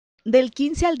Del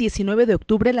 15 al 19 de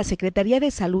octubre, la Secretaría de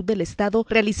Salud del Estado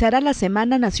realizará la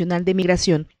Semana Nacional de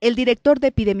Migración. El director de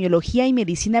Epidemiología y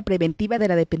Medicina Preventiva de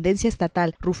la dependencia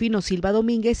estatal, Rufino Silva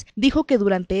Domínguez, dijo que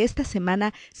durante esta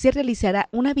semana se realizará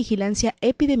una vigilancia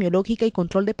epidemiológica y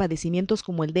control de padecimientos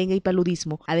como el dengue y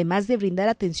paludismo, además de brindar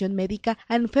atención médica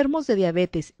a enfermos de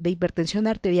diabetes, de hipertensión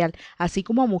arterial, así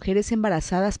como a mujeres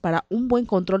embarazadas para un buen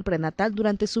control prenatal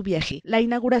durante su viaje. La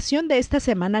inauguración de esta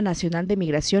Semana Nacional de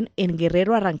Migración en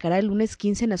Guerrero arrancará el lunes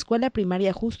 15 en la Escuela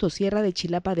Primaria Justo Sierra de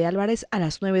Chilapa de Álvarez a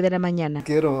las 9 de la mañana.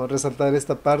 Quiero resaltar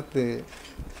esta parte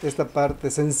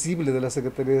sensible de la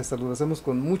Secretaría de Salud. Lo hacemos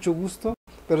con mucho gusto,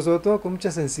 pero sobre todo con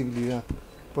mucha sensibilidad,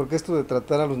 porque esto de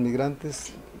tratar a los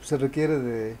migrantes se requiere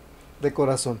de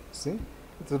corazón, ¿sí?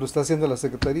 Entonces lo está haciendo la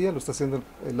Secretaría, lo está haciendo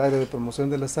el área de promoción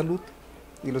de la salud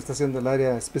y lo está haciendo el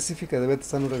área específica de Vete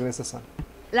Sano, Regresa Sano.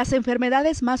 Las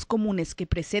enfermedades más comunes que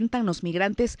presentan los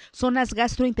migrantes son las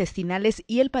gastrointestinales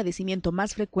y el padecimiento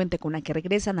más frecuente con la que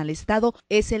regresan al estado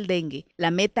es el dengue.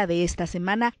 La meta de esta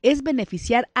semana es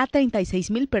beneficiar a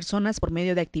 36,000 personas por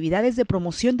medio de actividades de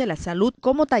promoción de la salud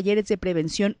como talleres de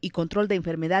prevención y control de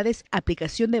enfermedades,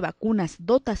 aplicación de vacunas,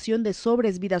 dotación de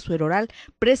sobres vida sueroral,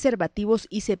 preservativos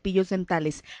y cepillos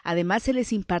dentales. Además, se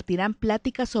les impartirán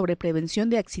pláticas sobre prevención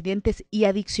de accidentes y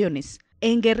adicciones.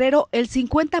 En Guerrero, el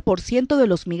 50% de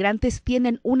los migrantes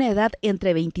tienen una edad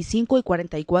entre 25 y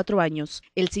 44 años.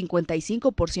 El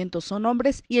 55% son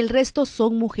hombres y el resto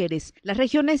son mujeres. Las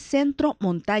regiones centro,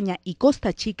 montaña y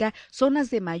Costa Chica son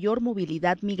las de mayor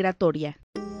movilidad migratoria.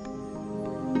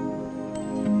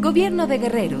 Gobierno de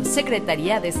Guerrero,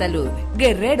 Secretaría de Salud.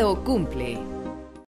 Guerrero cumple.